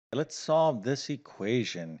Let's solve this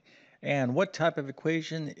equation. And what type of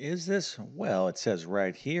equation is this? Well, it says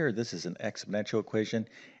right here, this is an exponential equation,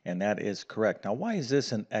 and that is correct. Now, why is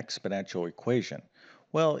this an exponential equation?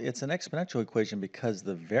 Well, it's an exponential equation because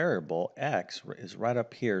the variable x is right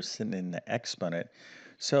up here sitting in the exponent.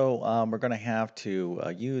 So we're going to have to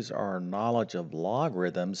use our knowledge of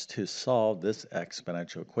logarithms to solve this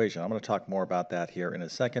exponential equation. I'm going to talk more about that here in a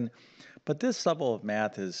second. But this level of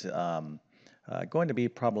math is going to be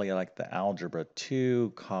probably like the Algebra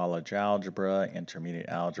 2, college algebra, intermediate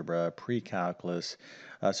algebra, pre-calculus.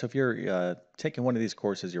 So if you're taking one of these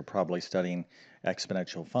courses, you're probably studying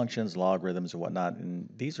exponential functions, logarithms, and whatnot. And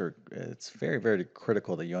these are, it's very, very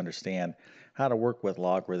critical that you understand how to work with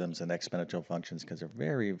logarithms and exponential functions because they're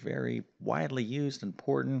very, very widely used,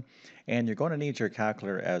 important, and you're going to need your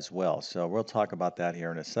calculator as well. So we'll talk about that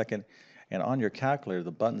here in a second. And on your calculator,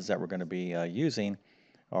 the buttons that we're going to be using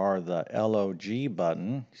are the LOG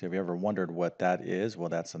button. So if you ever wondered what that is, well,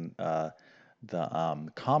 that's the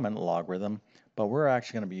common logarithm, but we're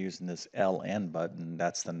actually going to be using this LN button.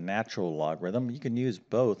 That's the natural logarithm. You can use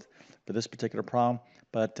both for this particular problem,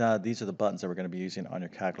 but these are the buttons that we're going to be using on your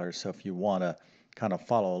calculator. So if you want to kind of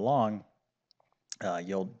follow along,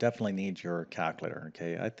 you'll definitely need your calculator.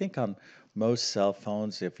 Okay, I think on most cell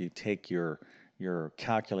phones, if you take your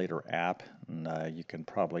calculator app, and, you can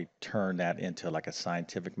probably turn that into like a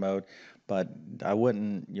scientific mode. But I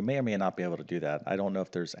wouldn't. You may or may not be able to do that. I don't know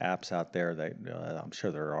if there's apps out there that I'm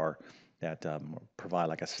sure there are that provide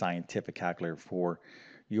like a scientific calculator for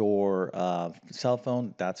your cell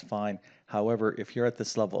phone. That's fine. However, if you're at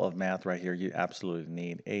this level of math right here, you absolutely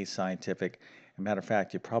need a scientific. As a matter of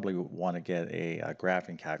fact, you probably want to get a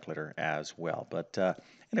graphing calculator as well. But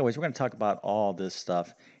anyways, we're going to talk about all this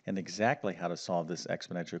stuff and exactly how to solve this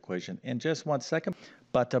exponential equation in just 1 second.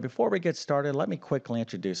 But before we get started, let me quickly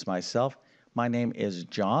introduce myself. My name is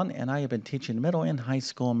John, and I have been teaching middle and high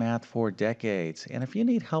school math for decades. And if you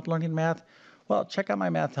need help learning math, well, check out my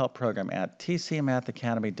math help program at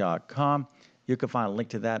tcmathacademy.com. You can find a link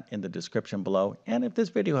to that in the description below. And if this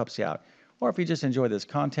video helps you out, or if you just enjoy this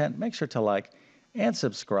content, make sure to like and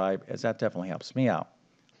subscribe, as that definitely helps me out.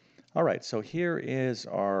 All right, so here is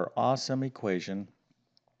our awesome equation.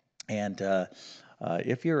 And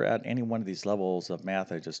if you're at any one of these levels of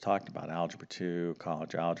math I just talked about, Algebra 2,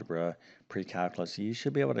 college algebra, pre-calculus, you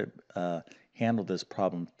should be able to handle this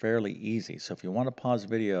problem fairly easy. So if you want to pause the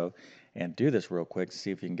video and do this real quick,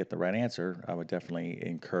 see if you can get the right answer, I would definitely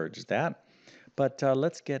encourage that. But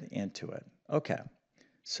let's get into it. Okay,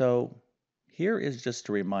 so here is just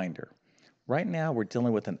a reminder. Right now, we're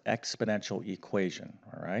dealing with an exponential equation,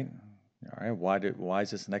 all right? All right, why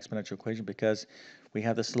is this an exponential equation? Because we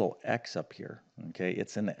have this little x up here, okay?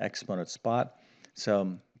 It's in the exponent spot.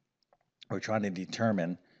 So we're trying to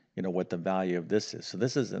determine, what the value of this is. So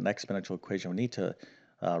this is an exponential equation. We need to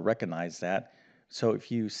recognize that. So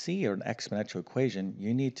if you see an exponential equation,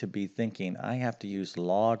 you need to be thinking, I have to use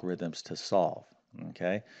logarithms to solve,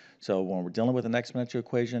 okay? So when we're dealing with an exponential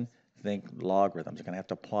equation, think logarithms. You're going to have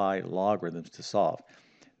to apply logarithms to solve.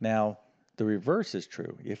 Now, the reverse is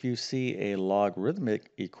true. If you see a logarithmic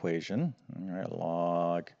equation, all right,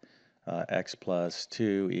 log x plus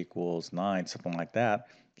 2 equals 9, something like that,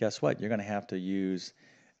 guess what? You're going to have to use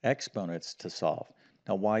exponents to solve.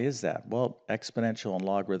 Now, why is that? Well, exponential and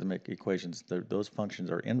logarithmic equations, those functions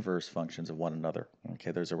are inverse functions of one another. Okay,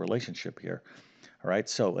 there's a relationship here. All right,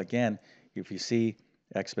 so again, if you see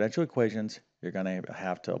exponential equations, you're going to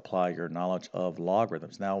have to apply your knowledge of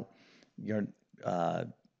logarithms. Now,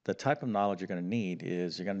 the type of knowledge you're going to need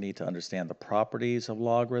is you're going to need to understand the properties of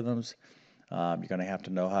logarithms. You're going to have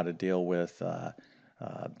to know how to deal with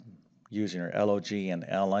using your LOG and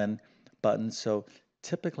LN buttons. So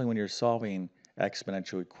typically when you're solving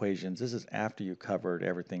exponential equations, this is after you covered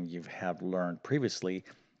everything you have learned previously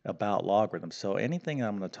about logarithms. So anything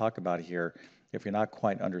I'm going to talk about here, if you're not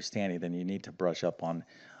quite understanding, then you need to brush up on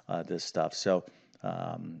this stuff. So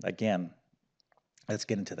again, let's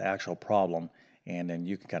get into the actual problem, and then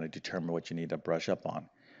you can kind of determine what you need to brush up on.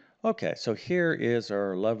 Okay, so here is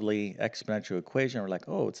our lovely exponential equation. We're like,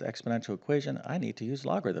 oh, it's an exponential equation. I need to use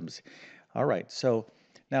logarithms. All right, so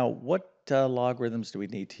now what logarithms do we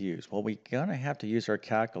need to use? Well, we're going to have to use our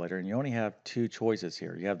calculator, and you only have two choices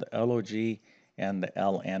here. You have the LOG and the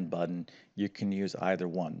LN button. You can use either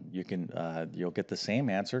one. You'll get the same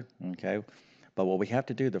answer, okay? But what we have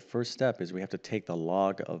to do, the first step is we have to take the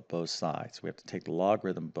log of both sides. We have to take the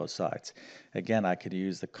logarithm of both sides. Again, I could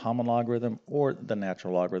use the common logarithm or the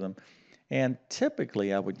natural logarithm. And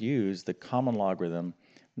typically I would use the common logarithm.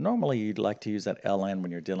 Normally you'd like to use that ln when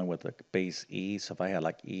you're dealing with a base e. So if I had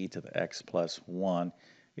like e to the x plus 1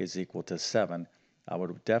 is equal to 7, I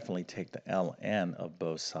would definitely take the ln of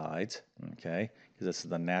both sides, okay, because this is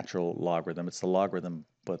the natural logarithm. It's the logarithm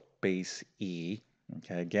with base e.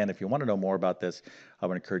 Okay, again, if you want to know more about this, I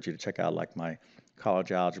would encourage you to check out like my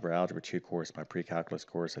college algebra 2 course, my pre-calculus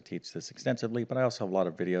course. I teach this extensively, but I also have a lot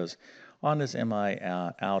of videos on this in my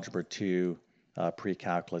algebra 2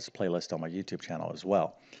 pre-calculus playlist on my YouTube channel as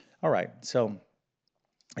well. All right, so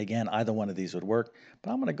again, either one of these would work,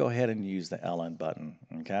 but I'm going to go ahead and use the ln button,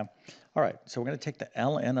 okay? All right, so we're going to take the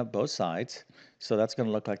ln of both sides. So that's going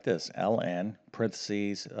to look like this. ln,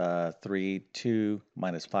 parentheses, 3, 2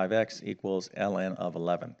 minus 5x equals ln of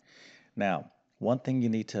 11. Now, one thing you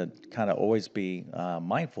need to kind of always be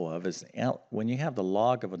mindful of is when you have the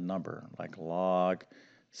log of a number, like log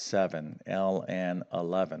 7, ln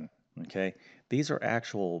 11, okay? These are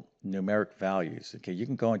actual numeric values, okay? You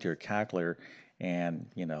can go into your calculator and,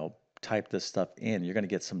 type this stuff in. You're going to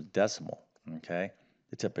get some decimal, okay?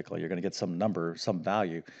 Typically, you're going to get some number, some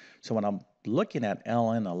value. So when I'm looking at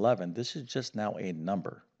ln 11, this is just now a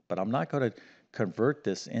number, but I'm not going to convert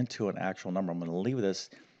this into an actual number. I'm going to leave this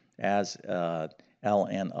as ln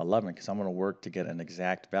 11 because I'm going to work to get an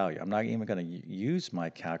exact value. I'm not even going to use my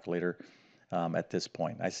calculator at this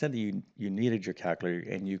point. I said that you needed your calculator,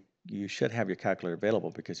 and you should have your calculator available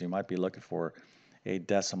because you might be looking for a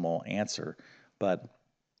decimal answer. But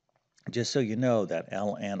just so you know that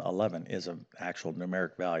ln 11 is an actual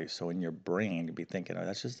numeric value. So in your brain, you'd be thinking, oh,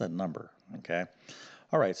 that's just a number, okay?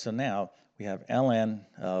 All right, so now we have ln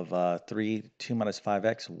of 3, 2 minus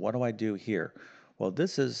 5x. What do I do here? Well,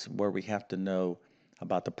 this is where we have to know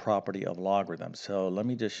about the property of logarithms. So let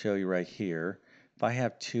me just show you right here. If I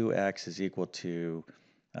have 2x is equal to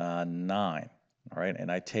 9, all right,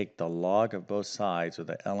 and I take the log of both sides, or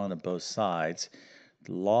the ln of both sides,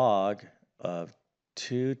 log of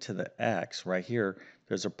 2 to the x, right here,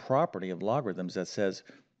 there's a property of logarithms that says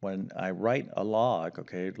when I write a log,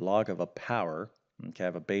 okay, log of a power, okay, I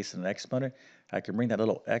have a base and an exponent, I can bring that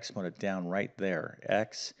little exponent down right there,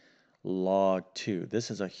 x log 2. This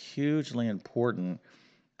is a hugely important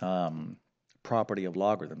property of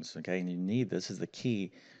logarithms, okay, and you need this is the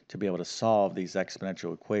key to be able to solve these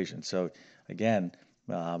exponential equations. So again,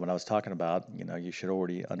 when I was talking about, you should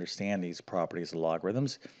already understand these properties of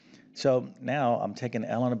logarithms. So now I'm taking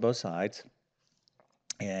ln of both sides,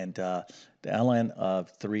 and the ln of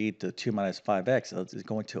 3 to 2 minus 5x is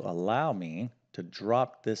going to allow me to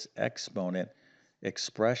drop this exponent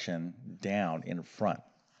expression down in front,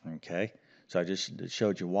 okay? So I just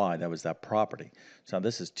showed you why. That was that property. So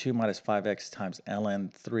this is 2 minus 5x times ln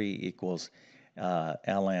 3 equals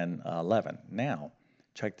ln 11. Now,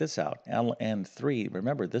 check this out. ln 3,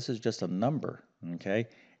 remember, this is just a number, okay?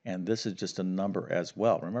 And this is just a number as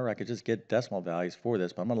well. Remember, I could just get decimal values for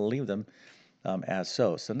this, but I'm going to leave them as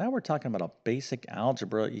so. So now we're talking about a basic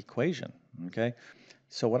algebra equation, okay?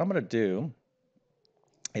 So what I'm going to do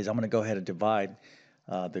is I'm going to go ahead and divide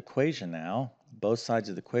the equation now, both sides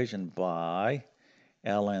of the equation, by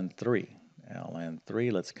ln3.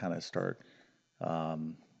 ln3, let's kind of start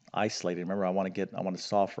isolating. Remember, I want to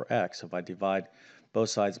solve for x. So if I divide both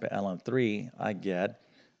sides by ln3, I get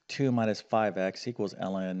 2 minus 5x equals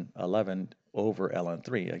ln 11 over ln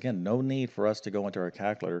 3. Again, no need for us to go into our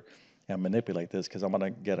calculator and manipulate this because I'm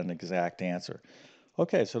going to get an exact answer.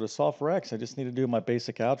 Okay, so to solve for x, I just need to do my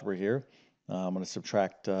basic algebra here. I'm going to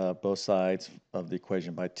subtract both sides of the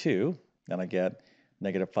equation by 2, and I get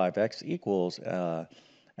negative 5x equals ln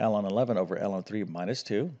 11 over ln 3 minus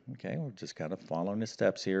 2. Okay, we're just kind of following the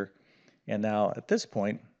steps here. And now at this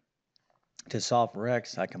point, to solve for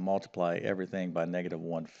x, I can multiply everything by negative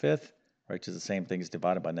 1/5, right, which is the same thing as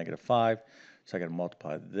divided by negative 5. So I can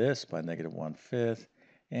multiply this by negative 1/5,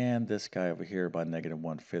 and this guy over here by negative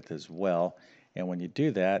 1/5 as well. And when you do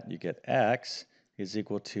that, you get x is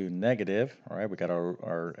equal to negative, all right, we got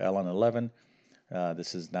our ln 11.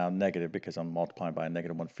 This is now negative because I'm multiplying by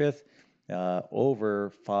negative 1/5 over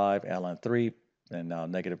 5 ln 3. And now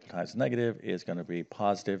negative times negative is going to be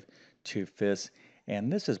positive 2/5.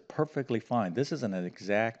 And this is perfectly fine. This is an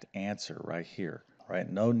exact answer right here, right?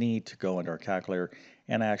 No need to go into our calculator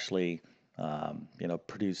and actually,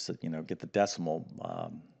 produce, get the decimal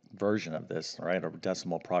version of this, right, or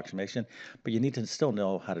decimal approximation. But you need to still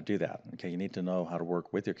know how to do that. Okay, you need to know how to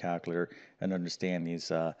work with your calculator and understand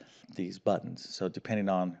these buttons. So depending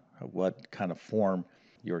on what kind of form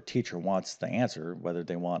your teacher wants the answer, whether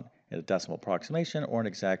they want a decimal approximation or an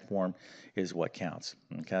exact form, is what counts.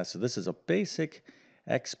 Okay, so this is a basic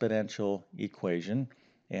exponential equation,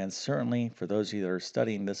 and certainly for those of you that are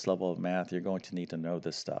studying this level of math, you're going to need to know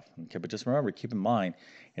this stuff. Okay, but just remember, keep in mind,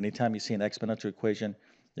 anytime you see an exponential equation,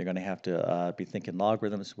 you're going to have to be thinking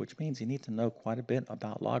logarithms, which means you need to know quite a bit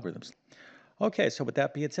about logarithms. Okay, so with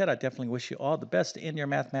that being said, I definitely wish you all the best in your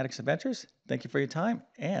mathematics adventures. Thank you for your time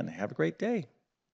and have a great day.